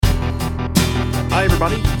Hi,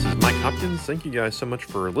 everybody. This is Mike Hopkins. Thank you guys so much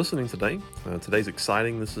for listening today. Today's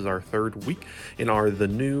exciting. This is our third week in the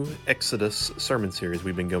new Exodus sermon series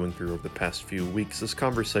we've been going through over the past few weeks. This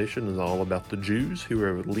conversation is all about the Jews who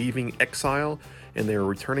are leaving exile and they are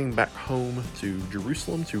returning back home to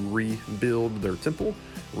Jerusalem to rebuild their temple,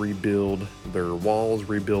 rebuild their walls,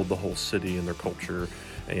 rebuild the whole city and their culture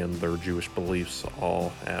and their Jewish beliefs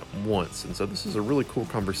all at once. And so this is a really cool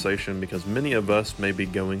conversation because many of us may be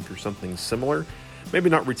going through something similar.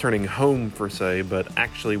 Maybe not returning home per se, but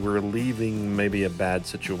actually we're leaving maybe a bad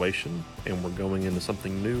situation and we're going into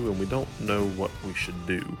something new and we don't know what we should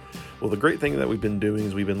do. Well, the great thing that we've been doing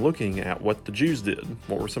is we've been looking at what the Jews did.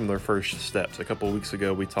 What were some of their first steps? A couple of weeks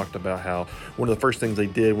ago, we talked about how one of the first things they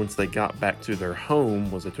did once they got back to their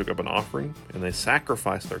home was they took up an offering and they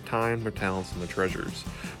sacrificed their time, their talents, and their treasures.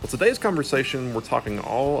 Well, today's conversation, we're talking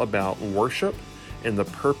all about worship and the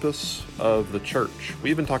purpose of the church.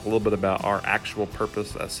 We even talk a little bit about our actual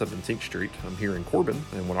purpose at 17th Street here in Corbin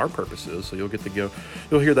and what our purpose is. So you'll hear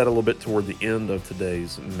that a little bit toward the end of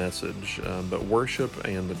today's message. But worship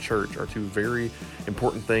and the church are two very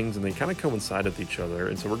important things and they kind of coincide with each other.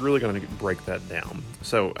 And so we're really going to break that down.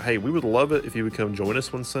 So, hey, we would love it if you would come join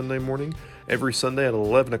us one Sunday morning. Every Sunday at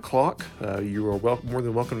 11 o'clock, you are more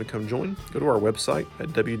than welcome to come join. Go to our website at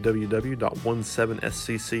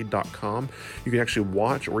www.17scc.com. You can actually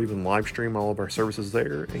watch or even live stream all of our services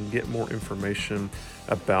there and get more information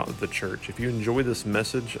about the church. If you enjoy this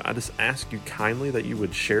message, I just ask you kindly that you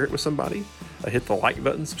would share it with somebody. Hit the like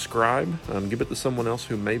button, subscribe, give it to someone else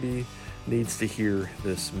who maybe needs to hear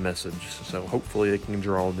this message. So hopefully it can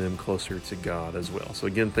draw them closer to God as well. So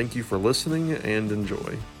again, thank you for listening and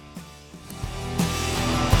enjoy.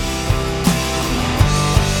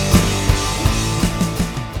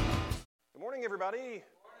 Everybody.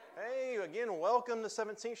 Hey, again, welcome to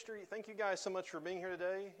 17th Street. Thank you guys so much for being here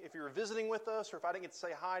today. If you're visiting with us, or if I didn't get to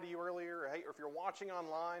say hi to you earlier, or if you're watching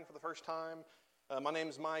online for the first time, my name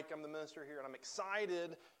is Mike. I'm the minister here, and I'm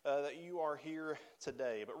excited that you are here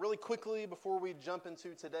today. But really quickly, before we jump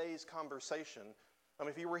into today's conversation,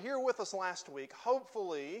 if you were here with us last week,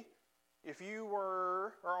 hopefully, if you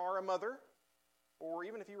were or are a mother, or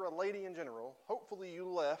even if you were a lady in general, hopefully you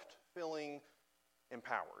left feeling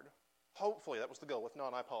empowered. Hopefully, that was the goal. If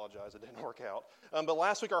not, I apologize. It didn't work out. But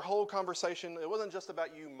last week, our whole conversation, it wasn't just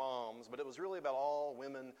about you moms, but it was really about all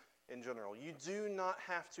women in general. You do not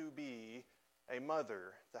have to be a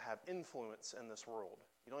mother to have influence in this world.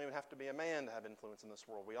 You don't even have to be a man to have influence in this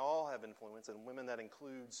world. We all have influence, and women, that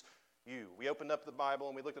includes you. We opened up the Bible,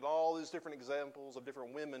 and we looked at all these different examples of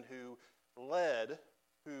different women who led,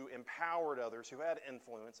 who empowered others, who had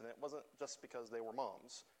influence, and it wasn't just because they were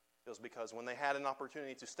moms. It was because when they had an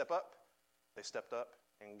opportunity to step up, they stepped up,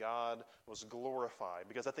 and God was glorified.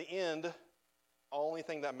 Because at the end, the only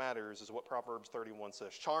thing that matters is what Proverbs 31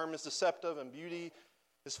 says. Charm is deceptive and beauty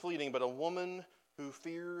is fleeting, but a woman who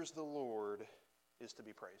fears the Lord is to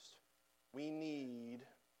be praised. We need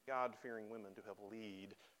God-fearing women to help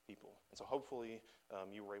lead people. And so hopefully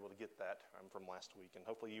you were able to get that from last week. And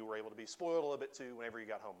hopefully you were able to be spoiled a little bit too whenever you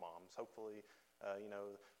got home, moms. Hopefully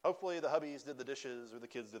the hubbies did the dishes or the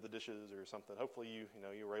kids did the dishes or something. Hopefully you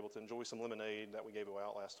were able to enjoy some lemonade that we gave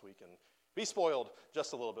out last week and be spoiled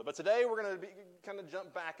just a little bit. But today we're going to kind of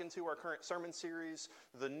jump back into our current sermon series,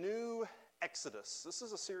 The New Exodus. This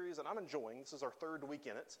is a series that I'm enjoying. This is our third week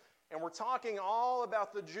in it. And we're talking all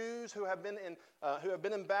about the Jews who have been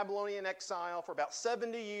in Babylonian exile for about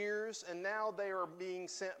 70 years, and now they are being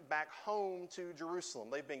sent back home to Jerusalem.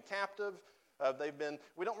 They've been captive.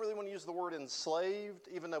 We don't really want to use the word enslaved,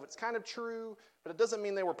 even though it's kind of true, but it doesn't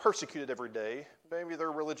mean they were persecuted every day. Maybe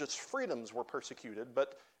their religious freedoms were persecuted,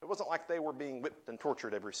 but it wasn't like they were being whipped and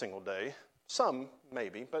tortured every single day. Some,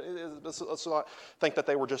 maybe, but let's not think that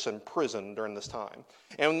they were just in prison during this time.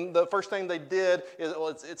 And the first thing they did is,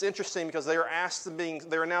 it's interesting because they are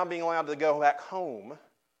now being allowed to go back home.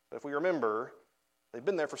 But if we remember, they've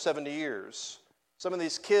been there for 70 years. Some of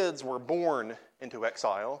these kids were born into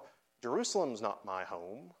exile. Jerusalem's not my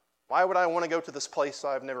home. Why would I want to go to this place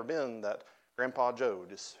I've never been that Grandpa Joe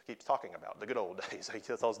just keeps talking about, the good old days? He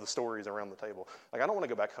tells the stories around the table. I don't want to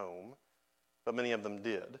go back home, but many of them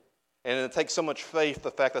did. And it takes so much faith, the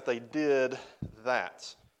fact that they did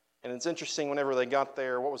that. And it's interesting, whenever they got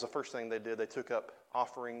there, what was the first thing they did? They took up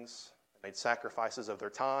offerings, made sacrifices of their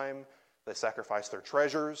time, they sacrificed their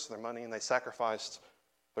treasures, their money, and they sacrificed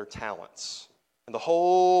their talents. And the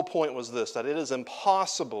whole point was this, that it is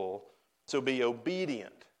impossible to be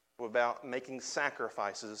obedient without making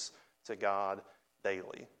sacrifices to God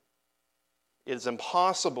daily. It is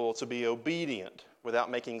impossible to be obedient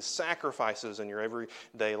without making sacrifices in your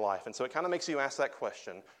everyday life. And so it kind of makes you ask that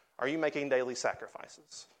question, Are you making daily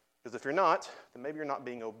sacrifices? Because if you're not, then maybe you're not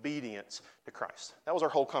being obedient to Christ. That was our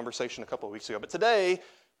whole conversation a couple of weeks ago. But today,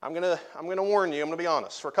 I'm gonna warn you, I'm going to be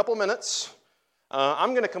honest. For a couple of minutes,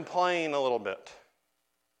 I'm going to complain a little bit.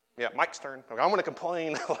 Yeah, Mike's turn. Okay, I'm going to complain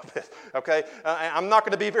a little bit, okay? I'm not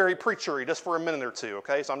going to be very preachery just for a minute or two,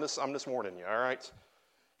 okay? So I'm just warning you, all right?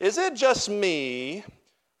 Is it just me?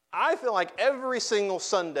 I feel like every single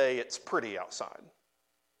Sunday it's pretty outside.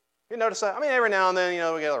 You notice that? I mean, every now and then,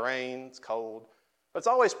 we get the rain, it's cold, but it's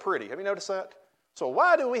always pretty. Have you noticed that? So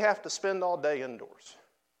why do we have to spend all day indoors?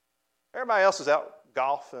 Everybody else is out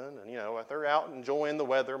golfing, and, they're out enjoying the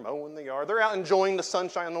weather, mowing the yard. They're out enjoying the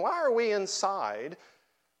sunshine. And why are we inside?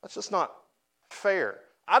 That's just not fair.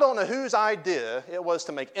 I don't know whose idea it was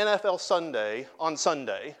to make NFL Sunday on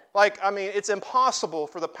Sunday. It's impossible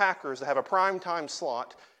for the Packers to have a primetime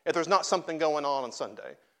slot if there's not something going on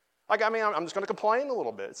Sunday. I'm just going to complain a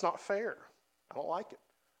little bit. It's not fair. I don't like it.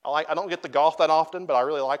 I don't get to golf that often, but I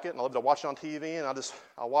really like it, and I love to watch it on TV, and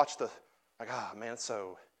I watch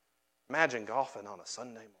so imagine golfing on a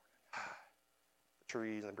Sunday morning. The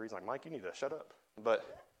trees and the breeze. Like, Mike, you need to shut up.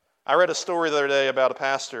 But I read a story the other day about a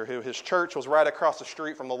pastor who his church was right across the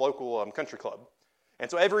street from the local country club. And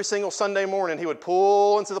so every single Sunday morning, he would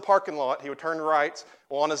pull into the parking lot, he would turn right.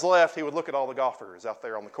 Well, on his left, he would look at all the golfers out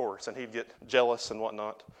there on the course, and he'd get jealous and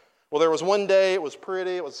whatnot. Well, there was one day, it was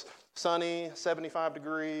pretty, it was sunny, 75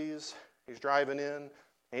 degrees. He's driving in, and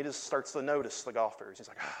he just starts to notice the golfers. He's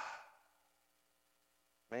like,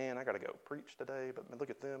 man, I got to go preach today, but look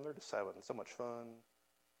at them. They're just having so much fun.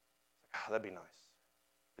 That'd be nice.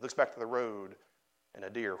 He looks back to the road, and a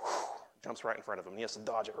deer jumps right in front of him. He has to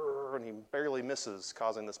dodge it, and he barely misses,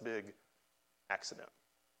 causing this big accident.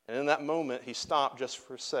 And in that moment, he stopped just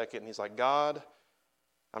for a second, and he's like, God,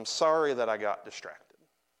 I'm sorry that I got distracted.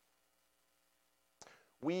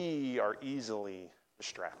 We are easily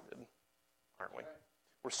distracted, aren't we?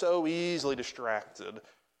 We're so easily distracted.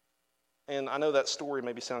 And I know that story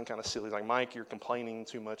maybe sound kind of silly, like, Mike, you're complaining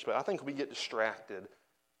too much, but I think we get distracted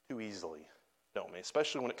too easily, don't we?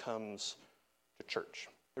 Especially when it comes to church.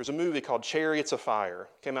 There's a movie called Chariots of Fire.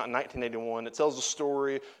 It came out in 1981. It tells the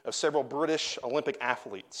story of several British Olympic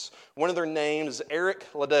athletes. One of their names is Eric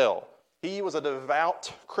Liddell. He was a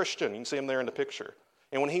devout Christian. You can see him there in the picture.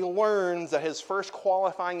 And when he learns that his first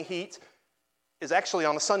qualifying heat is actually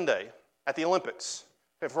on a Sunday at the Olympics,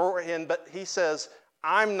 but he says,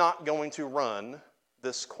 I'm not going to run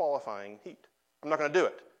this qualifying heat. I'm not going to do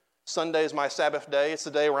it. Sunday is my Sabbath day. It's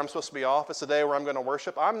the day where I'm supposed to be off. It's the day where I'm going to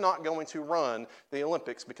worship. I'm not going to run the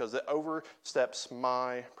Olympics because it oversteps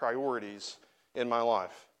my priorities in my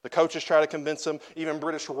life. The coaches try to convince him. Even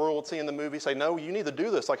British royalty in the movie say, no, you need to do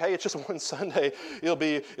this. Like, hey, it's just one Sunday. It'll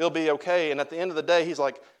be okay. And at the end of the day, he's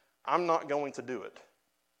like, I'm not going to do it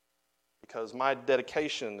because my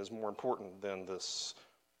dedication is more important than this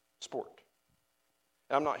sport.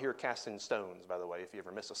 And I'm not here casting stones, by the way, if you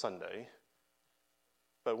ever miss a Sunday.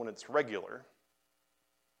 But when it's regular,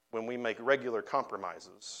 when we make regular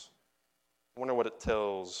compromises, I wonder what it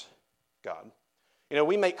tells God.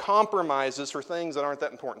 We make compromises for things that aren't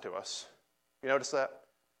that important to us. You notice that?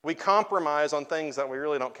 We compromise on things that we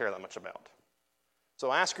really don't care that much about. So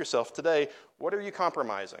ask yourself today, what are you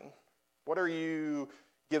compromising? What are you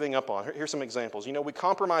giving up on? Here's some examples. We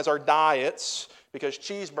compromise our diets because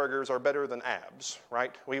cheeseburgers are better than abs,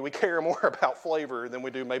 right? We care more about flavor than we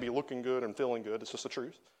do maybe looking good and feeling good. It's just the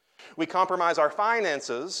truth. We compromise our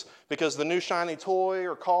finances because the new shiny toy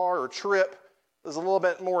or car or trip is a little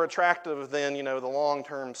bit more attractive than, the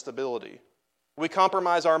long-term stability. We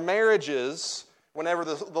compromise our marriages whenever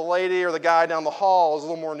the lady or the guy down the hall is a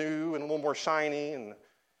little more new and a little more shiny, and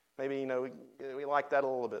maybe, we like that a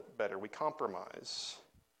little bit better. We compromise.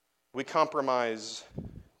 We compromise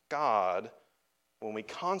God when we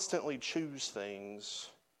constantly choose things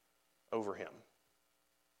over Him.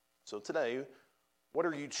 So today, what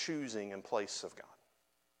are you choosing in place of God?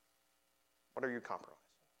 What are you compromising?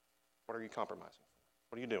 What are you compromising?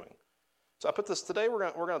 What are you doing? So I put this today.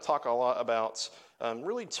 We're going to talk a lot about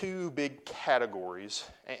really two big categories,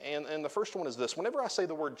 and the first one is this. Whenever I say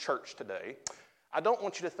the word church today, I don't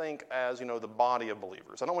want you to think as, the body of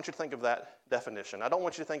believers. I don't want you to think of that definition. I don't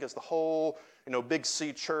want you to think as the whole, big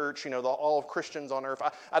C church, all of Christians on earth.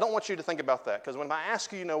 I don't want you to think about that, because when I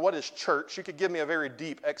ask you, what is church, you could give me a very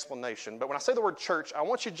deep explanation. But when I say the word church, I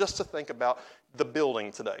want you just to think about the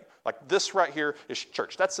building today. Like this right here is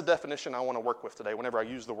church. That's the definition I want to work with today whenever I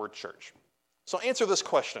use the word church. So answer this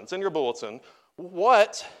question. It's in your bulletin.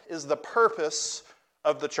 What is the purpose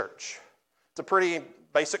of the church? It's a pretty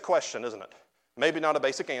basic question, isn't it? Maybe not a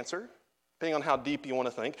basic answer. depending on how deep you want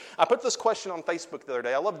to think. I put this question on Facebook the other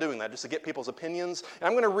day. I love doing that just to get people's opinions. And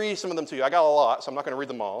I'm going to read some of them to you. I got a lot, so I'm not going to read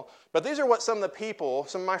them all. But these are what some of the people,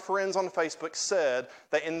 some of my friends on Facebook said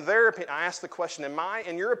that in their opinion, I asked the question,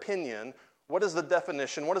 in your opinion, what is the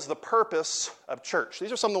definition, what is the purpose of church?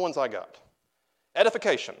 These are some of the ones I got.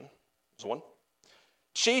 Edification is one.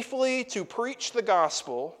 Chiefly to preach the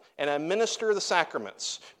gospel and administer the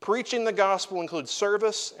sacraments. Preaching the gospel includes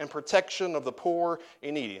service and protection of the poor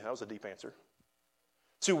and needy. That was a deep answer.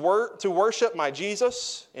 To worship my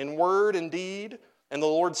Jesus in word and deed, and the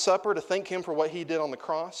Lord's Supper, to thank Him for what He did on the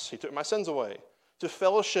cross. He took my sins away. To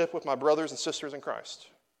fellowship with my brothers and sisters in Christ.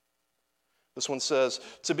 This one says,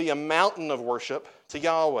 to be a mountain of worship to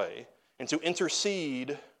Yahweh, and to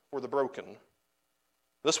intercede for the broken.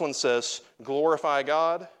 This one says, glorify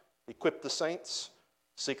God, equip the saints,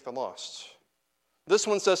 seek the lost. This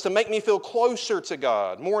one says, to make me feel closer to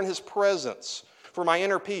God, more in His presence, for my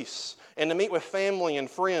inner peace, and to meet with family and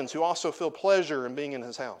friends who also feel pleasure in being in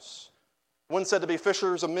His house. One said to be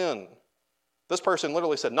fishers of men. This person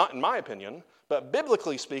literally said, not in my opinion, but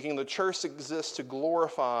biblically speaking, the church exists to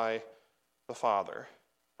glorify the Father.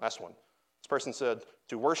 Last one. This person said,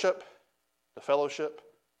 to worship, to fellowship,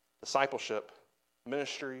 discipleship,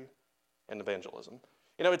 ministry, and evangelism.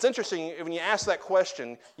 You know, it's interesting, when you ask that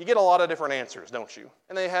question, you get a lot of different answers, don't you?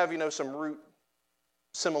 And they have, some root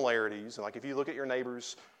similarities. Like if you look at your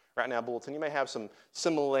neighbor's right now bulletin, you may have some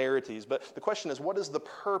similarities. But the question is, what is the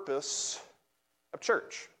purpose of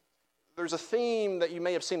church? There's a theme that you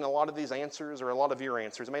may have seen in a lot of these answers or a lot of your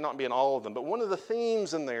answers. It may not be in all of them, but one of the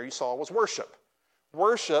themes in there you saw was worship.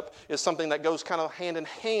 Worship is something that goes kind of hand in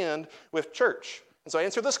hand with church. And so I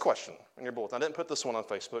answered this question in your bulletin. I didn't put this one on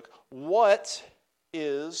Facebook. What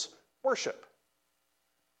is worship?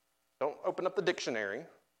 Don't open up the dictionary,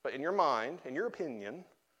 but in your mind, in your opinion,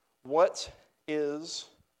 what is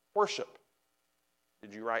worship?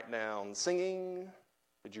 Did you write down singing?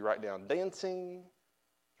 Did you write down dancing?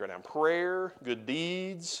 Did you write down prayer, good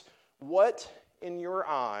deeds? What in your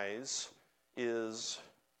eyes is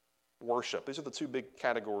worship? These are the two big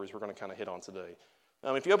categories we're going to kind of hit on today.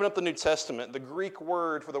 If you open up the New Testament, the Greek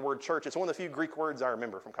word for the word church, it's one of the few Greek words I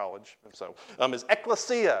remember from college, is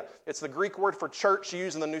ekklesia. It's the Greek word for church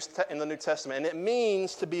used in the New Testament, and it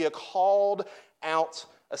means to be a called out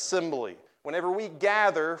assembly. Whenever we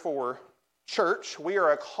gather for church, we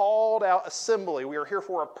are a called out assembly. We are here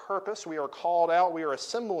for a purpose. We are called out. We are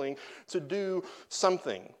assembling to do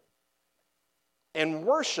something. And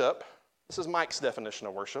worship, this is Mike's definition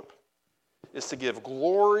of worship, is to give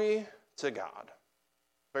glory to God.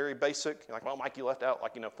 Very basic. You're like, well, Mike, you left out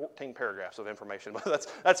 14 paragraphs of information. But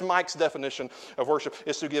that's Mike's definition of worship,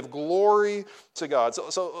 is to give glory to God.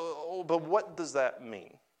 But what does that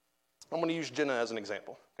mean? I'm going to use Jenna as an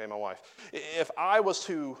example, okay, my wife. If I was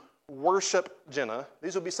to worship Jenna,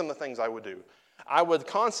 these would be some of the things I would do. I would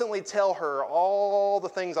constantly tell her all the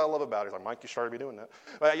things I love about her. Like, Mike, you started me doing that.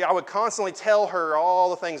 But I would constantly tell her all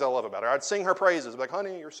the things I love about her. I'd sing her praises. I'd be like,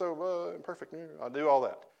 honey, you're so perfect. I'd do all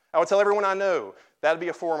that. I would tell everyone I know. That would be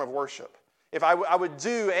a form of worship. If I would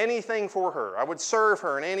do anything for her, I would serve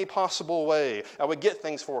her in any possible way. I would get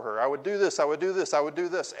things for her. I would do this, I would do this, I would do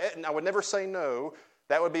this. And I would never say no.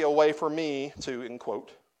 That would be a way for me to, in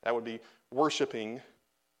quote, that would be worshiping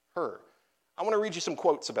her. I want to read you some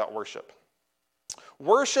quotes about worship.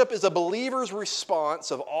 Worship is a believer's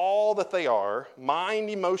response of all that they are,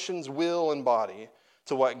 mind, emotions, will, and body,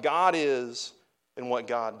 to what God is and what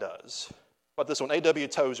God does. But this one, A.W.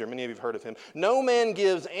 Tozer, many of you have heard of him. No man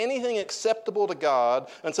gives anything acceptable to God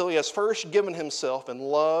until he has first given himself in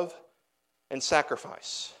love and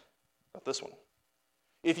sacrifice. But this one.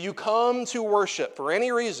 If you come to worship for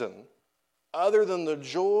any reason other than the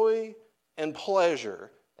joy and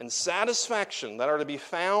pleasure and satisfaction that are to be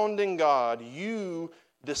found in God, you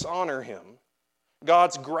dishonor Him.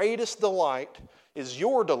 God's greatest delight is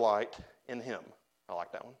your delight in Him. I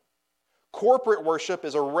like that one. Corporate worship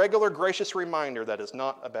is a regular, gracious reminder that it's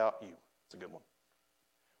not about you. It's a good one.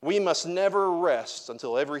 We must never rest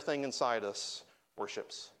until everything inside us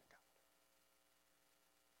worships God.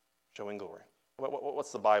 Showing glory.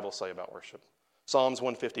 What's the Bible say about worship? Psalms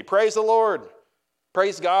 150. Praise the Lord.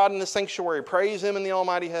 Praise God in the sanctuary. Praise Him in the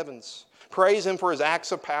almighty heavens. Praise Him for His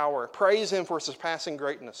acts of power. Praise Him for His surpassing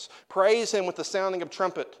greatness. Praise Him with the sounding of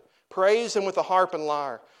trumpet. Praise Him with the harp and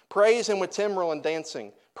lyre. Praise Him with timbrel and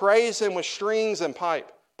dancing. Praise Him with strings and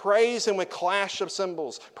pipe. Praise Him with clash of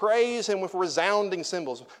cymbals. Praise Him with resounding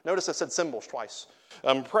cymbals. Notice I said cymbals twice.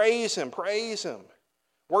 Praise Him, praise Him.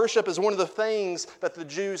 Worship is one of the things that the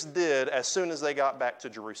Jews did as soon as they got back to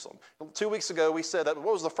Jerusalem. 2 weeks ago, we said that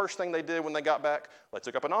what was the first thing they did when they got back? They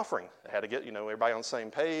took up an offering. They had to get, everybody on the same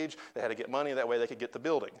page. They had to get money. That way they could get the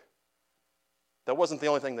building. That wasn't the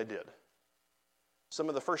only thing they did. Some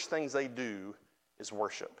of the first things they do is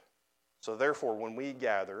worship. So therefore, when we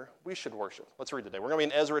gather, we should worship. Let's read today. We're going to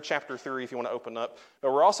be in Ezra chapter 3 if you want to open up.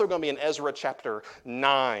 But we're also going to be in Ezra chapter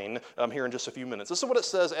 9 here in just a few minutes. This is what it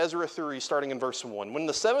says, Ezra 3, starting in verse 1. When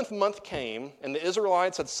the 7th month came and the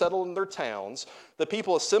Israelites had settled in their towns, the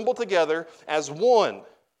people assembled together as one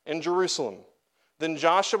in Jerusalem. Then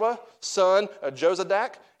Joshua, son of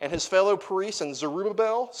Jozadak, and his fellow priests, and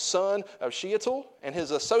Zerubbabel, son of Shealtiel, and his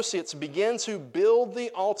associates began to build the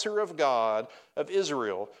altar of God of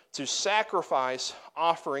Israel to sacrifice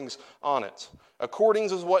offerings on it. According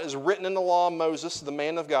to what is written in the law of Moses, the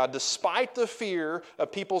man of God, despite the fear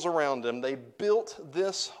of peoples around them, they built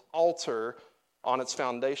this altar on its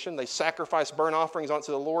foundation. They sacrificed burnt offerings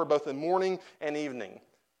unto the Lord both in morning and evening.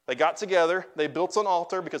 They got together, they built an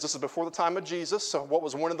altar because this is before the time of Jesus. So what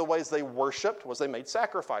was one of the ways they worshiped was they made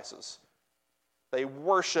sacrifices. They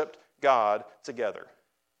worshiped God together.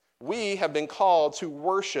 We have been called to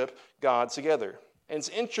worship God together. And it's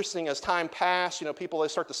interesting, as time passed, people, they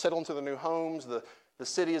start to settle into their new homes. The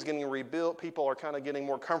city is getting rebuilt. People are kind of getting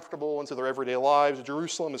more comfortable into their everyday lives.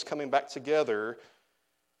 Jerusalem is coming back together.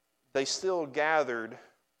 They still gathered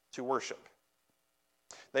to worship.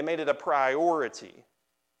 They made it a priority.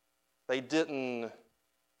 They didn't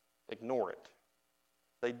ignore it.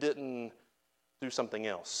 They didn't do something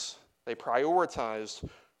else. They prioritized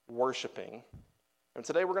worshiping. And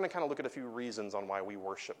today we're going to kind of look at a few reasons on why we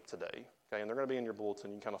worship today. Okay, and they're going to be in your bulletin.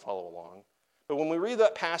 You can kind of follow along. But when we read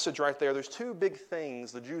that passage right there, there's two big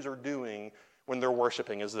things the Jews are doing when they're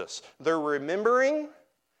worshiping is this. They're remembering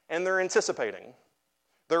and they're anticipating.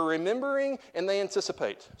 They're remembering and they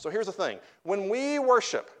anticipate. So here's the thing. When we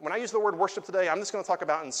worship, when I use the word worship today, I'm just going to talk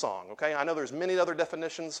about in song, okay? I know there's many other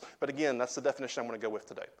definitions, but again, that's the definition I'm going to go with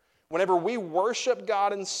today. Whenever we worship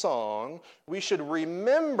God in song, we should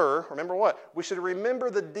remember what? We should remember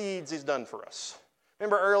the deeds He's done for us.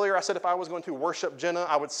 Remember earlier I said if I was going to worship Jenna,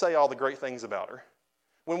 I would say all the great things about her.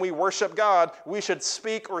 When we worship God, we should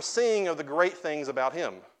speak or sing of the great things about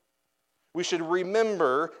Him. We should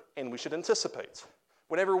remember and we should anticipate.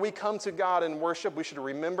 Whenever we come to God in worship, we should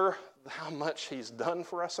remember how much He's done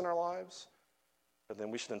for us in our lives, but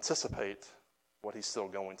then we should anticipate what He's still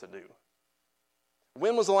going to do.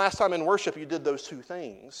 When was the last time in worship you did those two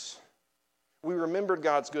things? We remembered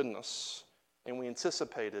God's goodness, and we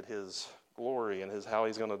anticipated His glory and how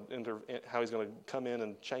He's going to come in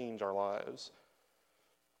and change our lives.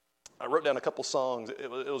 I wrote down a couple songs. It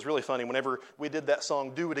was really funny. Whenever we did that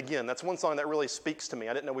song, Do It Again, that's one song that really speaks to me.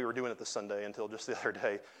 I didn't know we were doing it this Sunday until just the other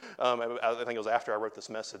day. I think it was after I wrote this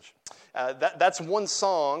message. That's one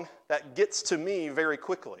song that gets to me very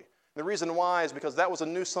quickly. The reason why is because that was a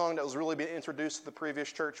new song that was really being introduced to the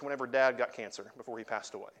previous church whenever Dad got cancer before he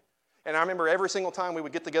passed away. And I remember every single time we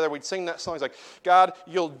would get together, we'd sing that song. It's like, God,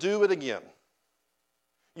 you'll do it again.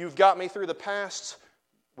 You've got me through the past.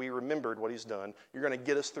 We remembered what He's done. You're going to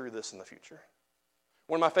get us through this in the future.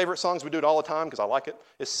 One of my favorite songs, we do it all the time because I like it,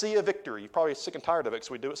 is Sea of Victory. You're probably sick and tired of it because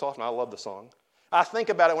we do it so often. I love the song. I think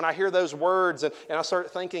about it when I hear those words and I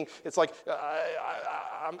start thinking, it's like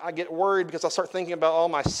I get worried because I start thinking about all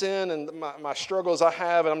my sin and my struggles I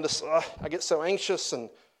have, and I get so anxious.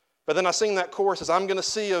 But then I sing that chorus as I'm going to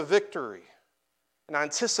see a victory, and I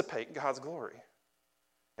anticipate God's glory.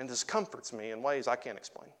 And this comforts me in ways I can't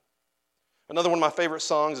explain. Another one of my favorite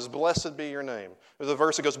songs is Blessed Be Your Name. There's a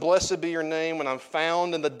verse that goes, Blessed be your name when I'm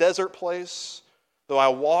found in the desert place. Though I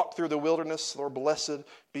walk through the wilderness, Lord, blessed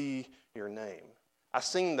be your name. I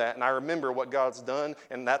sing that and I remember what God's done,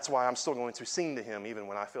 and that's why I'm still going to sing to Him even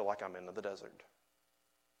when I feel like I'm in the desert.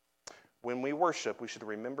 When we worship, we should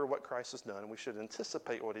remember what Christ has done, and we should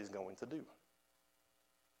anticipate what He's going to do.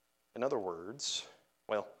 In other words,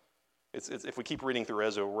 it's if we keep reading through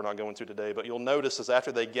Ezra, we're not going to today, but you'll notice as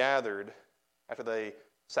after they gathered, after they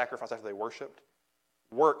sacrificed, after they worshiped,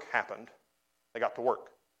 work happened. They got to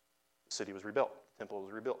work. The city was rebuilt. The temple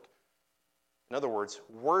was rebuilt. In other words,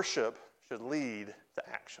 worship should lead to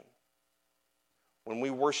action. When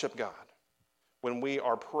we worship God, when we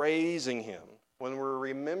are praising Him, when we're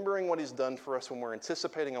remembering what He's done for us, when we're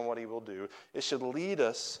anticipating on what He will do, it should lead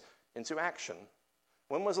us into action.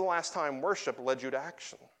 When was the last time worship led you to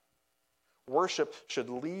action? Worship should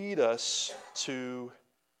lead us to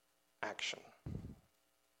action.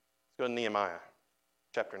 Let's go to Nehemiah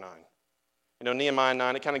chapter 9. Nehemiah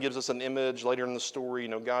 9, it kind of gives us an image later in the story.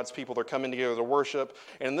 God's people, they're coming together to worship.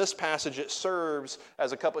 And in this passage, it shows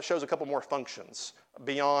a couple more functions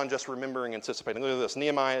beyond just remembering and anticipating. Look at this,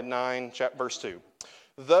 Nehemiah 9, verse 2.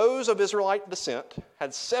 Those of Israelite descent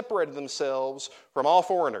had separated themselves from all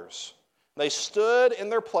foreigners. They stood in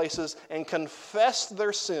their places and confessed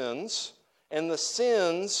their sins and the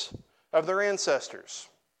sins of their ancestors.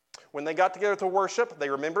 When they got together to worship, they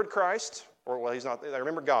remembered Christ. They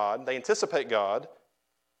remember God, they anticipate God,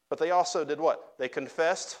 but they also did what? They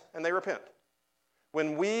confessed and they repent.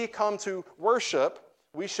 When we come to worship,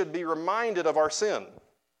 we should be reminded of our sin.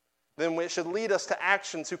 Then it should lead us to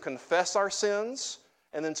action to confess our sins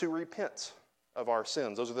and then to repent of our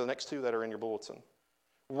sins. Those are the next two that are in your bulletin.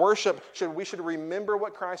 Worship, we should remember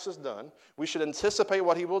what Christ has done. We should anticipate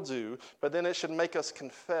what he will do, but then it should make us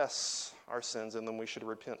confess our sins and then we should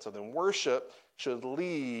repent. So then worship should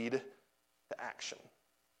lead to action.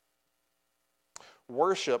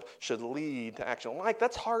 Worship should lead to action.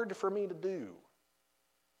 That's hard for me to do.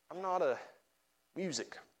 I'm not a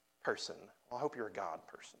music person. Well, I hope you're a God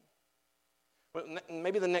person. But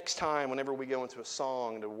maybe the next time, whenever we go into a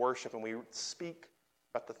song to worship and we speak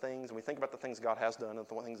about the things and we think about the things God has done and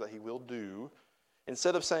the things that he will do,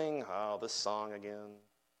 instead of saying, oh, this song again,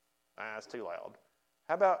 it's too loud.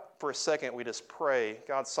 How about for a second we just pray,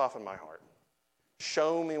 God, soften my heart.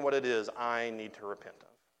 Show me what it is I need to repent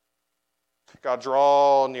of. God,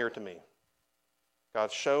 draw near to me.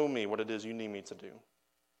 God, show me what it is you need me to do.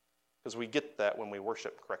 Because we get that when we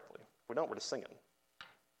worship correctly. If we don't, we're just singing.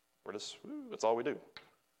 That's all we do.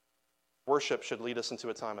 Worship should lead us into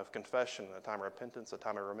a time of confession, a time of repentance, a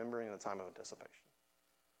time of remembering, and a time of anticipation.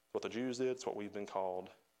 It's what the Jews did. It's what we've been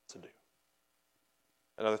called to do.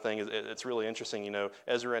 Another thing is, it's really interesting,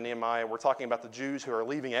 Ezra and Nehemiah, we're talking about the Jews who are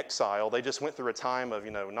leaving exile. They just went through a time of,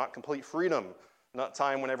 not complete freedom, not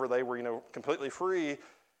time whenever they were, completely free,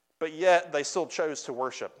 but yet they still chose to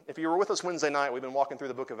worship. If you were with us Wednesday night, we've been walking through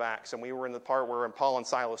the book of Acts, and we were in the part where Paul and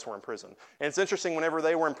Silas were in prison. And it's interesting, whenever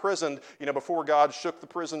they were imprisoned, before God shook the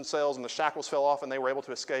prison cells and the shackles fell off and they were able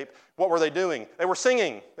to escape, what were they doing? They were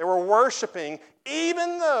singing. They were worshiping,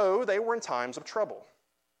 even though they were in times of trouble.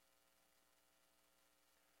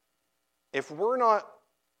 If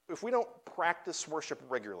we don't practice worship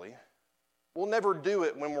regularly, we'll never do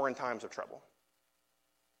it when we're in times of trouble.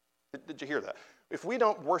 Did you hear that? If we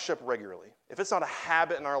don't worship regularly, if it's not a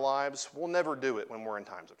habit in our lives, we'll never do it when we're in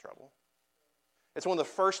times of trouble. It's one of the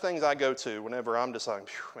first things I go to whenever I'm deciding,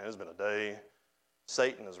 man, it's been a day.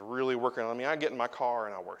 Satan is really working on me. I get in my car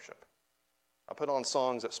and I worship. I put on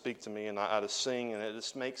songs that speak to me and I just sing, and it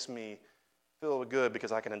just makes me feel good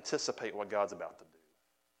because I can anticipate what God's about to do.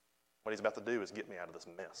 What he's about to do is get me out of this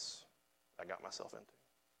mess I got myself into.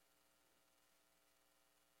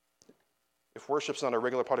 If worship's not a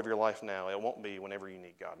regular part of your life now, it won't be whenever you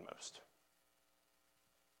need God most.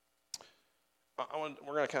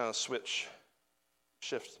 We're going to kind of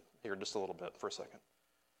shift here just a little bit for a second.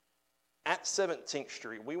 At 17th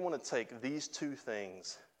Street, we want to take these two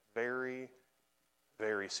things very,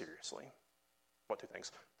 very seriously. What two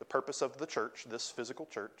things? The purpose of the church, this physical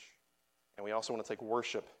church, and we also want to take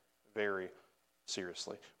worship very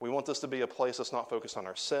seriously. We want this to be a place that's not focused on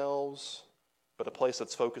ourselves, but a place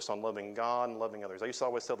that's focused on loving God and loving others. I used to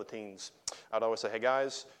always tell the teens, I'd always say, hey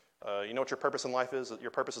guys, you know what your purpose in life is? Your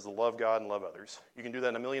purpose is to love God and love others. You can do that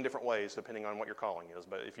in a million different ways depending on what your calling is,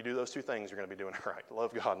 but if you do those two things, you're going to be doing it right.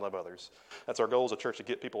 Love God and love others. That's our goal as a church, to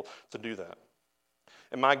get people to do that.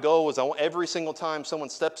 And my goal is I want every single time someone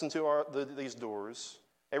steps into these doors,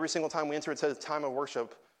 every single time we enter into a time of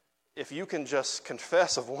worship, if you can just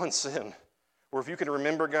confess of one sin, or if you can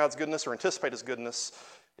remember God's goodness or anticipate his goodness,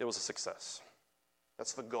 it was a success.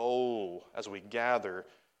 That's the goal as we gather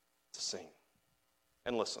to sing.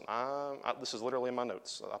 And listen, this is literally in my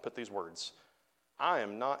notes. I put these words. I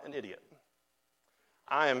am not an idiot.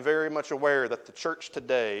 I am very much aware that the church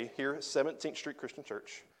today, here at 17th Street Christian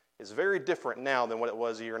Church, is very different now than what it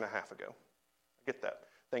was a year and a half ago. I get that.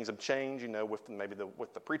 Things have changed,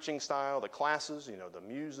 with the preaching style, the classes, the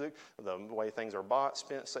music, the way things are bought,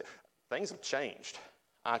 spent. Things have changed.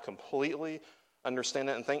 I completely understand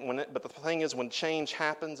that and think but the thing is, when change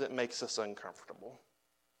happens, it makes us uncomfortable.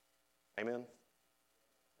 Amen?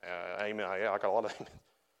 Amen. Yeah, I got a lot of amen.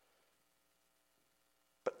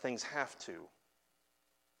 But things have to.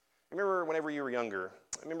 Remember whenever you were younger,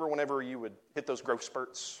 whenever you would hit those growth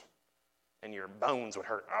spurts and your bones would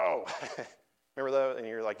hurt. Oh! Remember that? And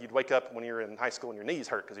you'd wake up when you were in high school and your knees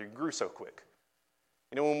hurt because you grew so quick.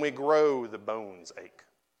 When we grow, the bones ache.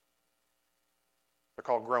 They're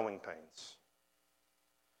called growing pains.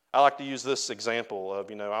 I like to use this example of,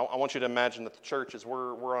 I want you to imagine that the church is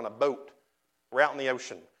we're on a boat We're out in the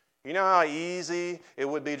ocean. You know how easy it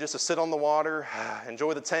would be just to sit on the water,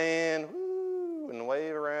 enjoy the tan, and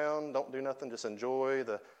wave around, don't do nothing, just enjoy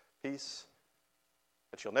the peace.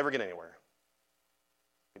 But you'll never get anywhere.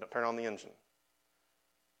 You don't turn on the engine.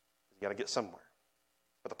 You got to get somewhere.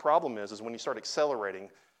 But the problem is when you start accelerating,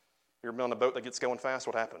 you're on a boat that gets going fast,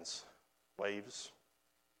 what happens? Waves.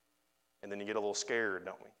 And then you get a little scared,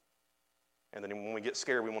 don't we? And then when we get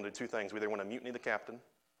scared, we want to do two things. We either want to mutiny the captain.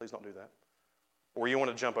 Please don't do that. Or you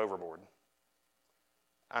want to jump overboard.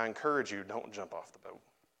 I encourage you, don't jump off the boat.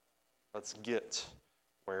 Let's get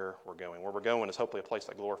where we're going. Where we're going is hopefully a place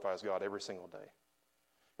that glorifies God every single day.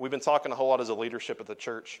 We've been talking a whole lot as a leadership at the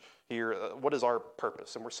church here. What is our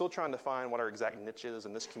purpose? And we're still trying to find what our exact niche is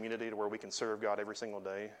in this community to where we can serve God every single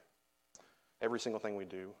day. Every single thing we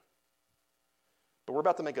do. But we're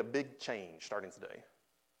about to make a big change starting today.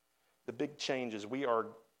 The big change is we are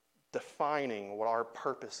defining what our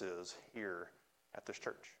purpose is here at this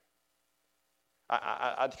church.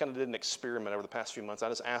 I kind of did an experiment over the past few months. I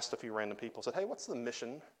just asked a few random people, said, hey, what's the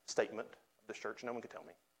mission statement of this church? No one could tell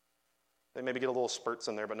me. They maybe get a little spurts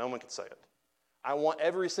in there, but no one could say it. I want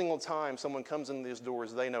every single time someone comes in these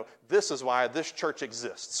doors, they know this is why this church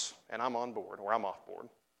exists, and I'm on board or I'm off board.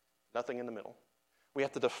 Nothing in the middle. We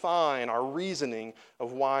have to define our reasoning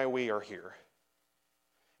of why we are here.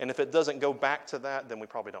 And if it doesn't go back to that, then we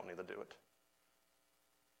probably don't need to do it.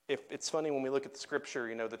 It's funny when we look at the scripture,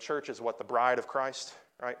 you know, the church is what? The bride of Christ,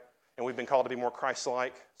 right? And we've been called to be more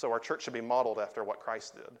Christ-like, so our church should be modeled after what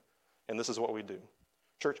Christ did. And this is what we do.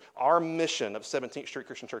 Church, our mission of 17th Street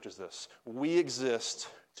Christian Church is this. We exist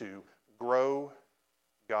to grow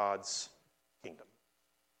God's kingdom.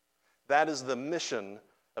 That is the mission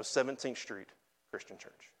of 17th Street Christian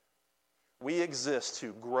Church. We exist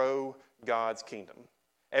to grow God's kingdom.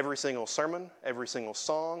 Every single sermon, every single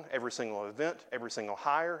song, every single event, every single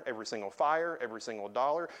hire, every single fire, every single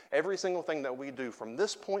dollar, every single thing that we do from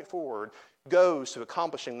this point forward goes to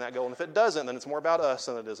accomplishing that goal. And if it doesn't, then it's more about us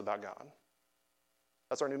than it is about God.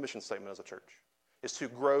 That's our new mission statement as a church, is to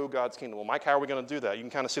grow God's kingdom. Well, Mike, how are we going to do that? You can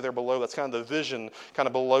kind of see there below. That's kind of the vision kind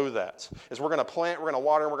of below that. Is we're going to plant, we're going to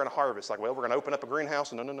water, and we're going to harvest. Like, well, we're going to open up a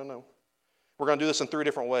greenhouse. No. We're going to do this in 3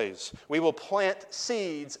 different ways. We will plant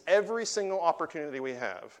seeds every single opportunity we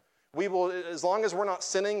have. We will, as long as we're not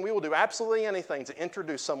sinning, we will do absolutely anything to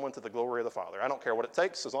introduce someone to the glory of the Father. I don't care what it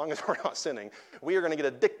takes, as long as we're not sinning. We are going to get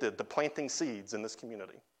addicted to planting seeds in this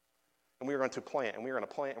community. And we are going to plant, and we're going to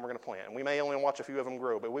plant, and we're going to plant. And we may only watch a few of them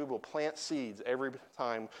grow, but we will plant seeds every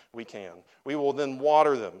time we can. We will then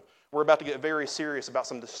water them. We're about to get very serious about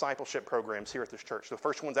some discipleship programs here at this church. The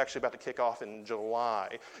first one's actually about to kick off in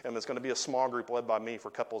July, and it's going to be a small group led by me for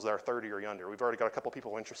couples that are 30 or younger. We've already got a couple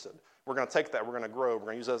people interested. We're going to take that, we're going to grow, we're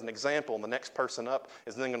going to use that as an example, and the next person up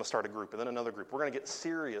is then going to start a group, and then another group. We're going to get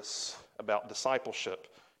serious about discipleship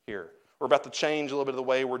here. We're about to change a little bit of the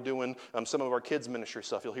way we're doing some of our kids' ministry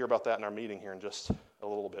stuff. You'll hear about that in our meeting here in just a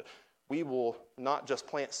little bit. We will not just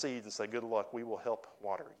plant seeds and say, good luck, we will help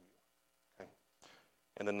water you.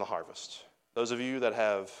 And then the harvest. Those of you that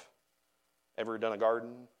have ever done a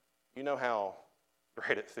garden, you know how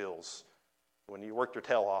great it feels when you worked your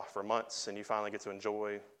tail off for months and you finally get to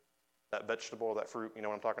enjoy that vegetable, that fruit. You know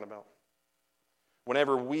what I'm talking about?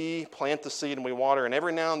 Whenever we plant the seed and we water, and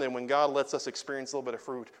every now and then when God lets us experience a little bit of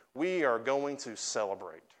fruit, we are going to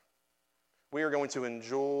celebrate. We are going to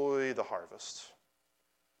enjoy the harvest.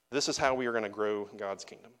 This is how we are going to grow God's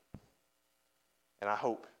kingdom. And I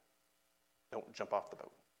hope don't jump off the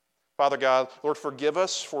boat. Father God, Lord, forgive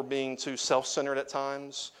us for being too self-centered at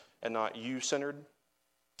times and not you-centered.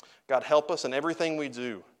 God, help us in everything we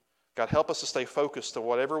do. God, help us to stay focused to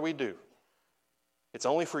whatever we do. It's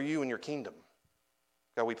only for you and your kingdom.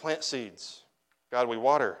 God, we plant seeds. God, we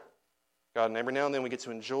water. God, and every now and then we get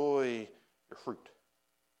to enjoy your fruit.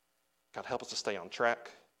 God, help us to stay on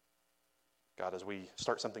track. God, as we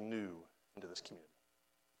start something new into this community.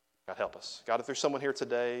 God, help us. God, if there's someone here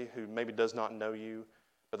today who maybe does not know you,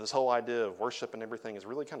 but this whole idea of worship and everything is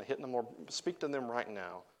really kind of hitting them, or speak to them right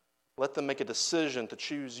now. Let them make a decision to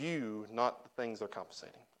choose you, not the things they're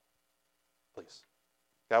compensating. Please.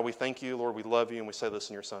 God, we thank you, Lord, we love you, and we say this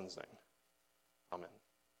in your Son's name. Amen.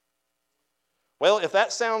 Well, if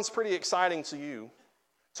that sounds pretty exciting to you,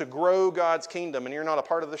 to grow God's kingdom, and you're not a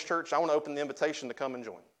part of this church, I want to open the invitation to come and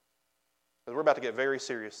join. Because we're about to get very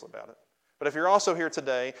serious about it. But if you're also here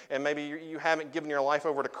today, and maybe you haven't given your life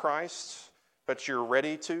over to Christ, but you're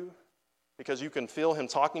ready to, because you can feel him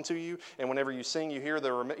talking to you, and whenever you sing, you hear,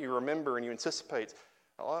 you remember, and you anticipate,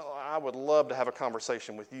 I would love to have a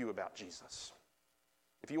conversation with you about Jesus.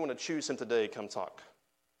 If you want to choose him today, come talk.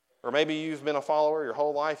 Or maybe you've been a follower your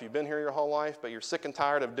whole life, you've been here your whole life, but you're sick and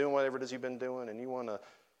tired of doing whatever it is you've been doing, and you want to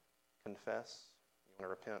confess, you want to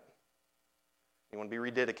repent, you want to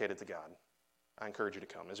be rededicated to God. I encourage you to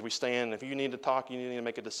come. As we stand, if you need to talk, you need to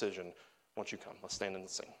make a decision, won't you come? Let's stand and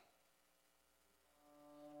sing.